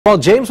While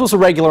James was a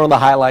regular on the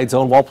Highlight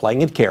Zone while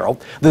playing in Carroll,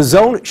 the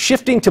zone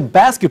shifting to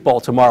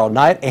basketball tomorrow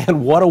night,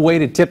 and what a way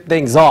to tip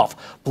things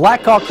off.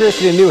 Blackhawk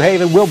Christian in New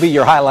Haven will be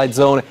your Highlight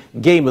Zone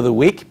game of the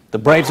week. The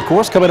Braves, of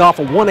course, coming off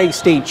a 1A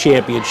state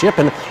championship,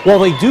 and while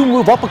they do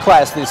move up a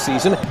class this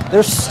season,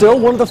 they're still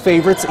one of the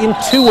favorites in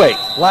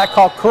 2A.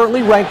 Blackhawk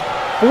currently ranked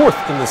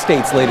 4th in the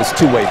state's latest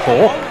 2A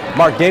poll.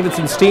 Mark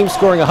Davidson's team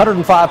scoring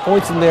 105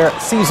 points in their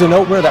season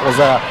opener. That was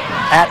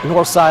at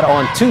Northside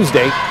on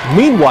Tuesday.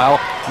 Meanwhile,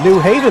 New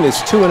Haven is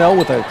 2-0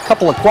 with a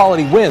couple of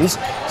quality wins.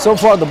 So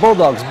far, the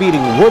Bulldogs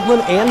beating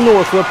Woodland and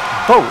Northrop,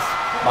 both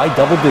by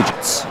double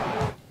digits.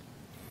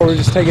 We're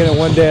just taking it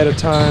one day at a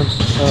time.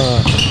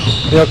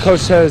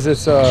 Coach says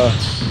it's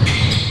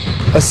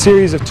a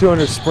series of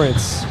 200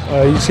 sprints.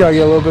 You just got to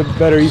get a little bit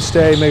better each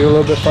day, make it a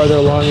little bit farther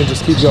along, and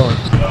just keep going.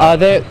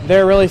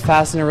 They're really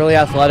fast and they're really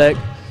athletic.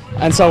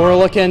 And so we're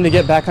looking to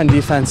get back on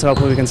defense and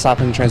hopefully we can stop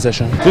in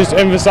transition. Just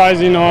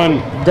emphasizing on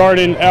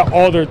guarding at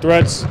all their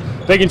threats.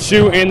 They can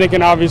shoot and they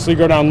can obviously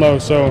go down low.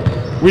 So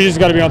we just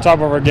got to be on top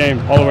of our game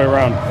all the way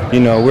around.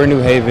 We're New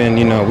Haven.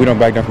 We don't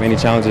back down from any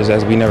challenges,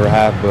 as we never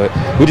have.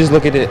 But we just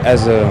look at it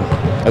as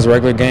a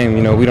regular game.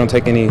 We don't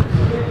take any.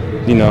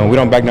 We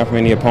don't back down from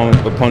any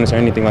opponents or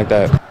anything like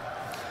that.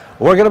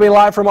 We're going to be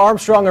live from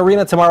Armstrong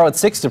Arena tomorrow at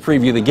 6 to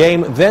preview the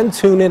game. Then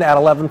tune in at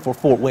 11 for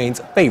Fort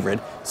Wayne's favorite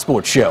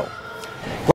sports show.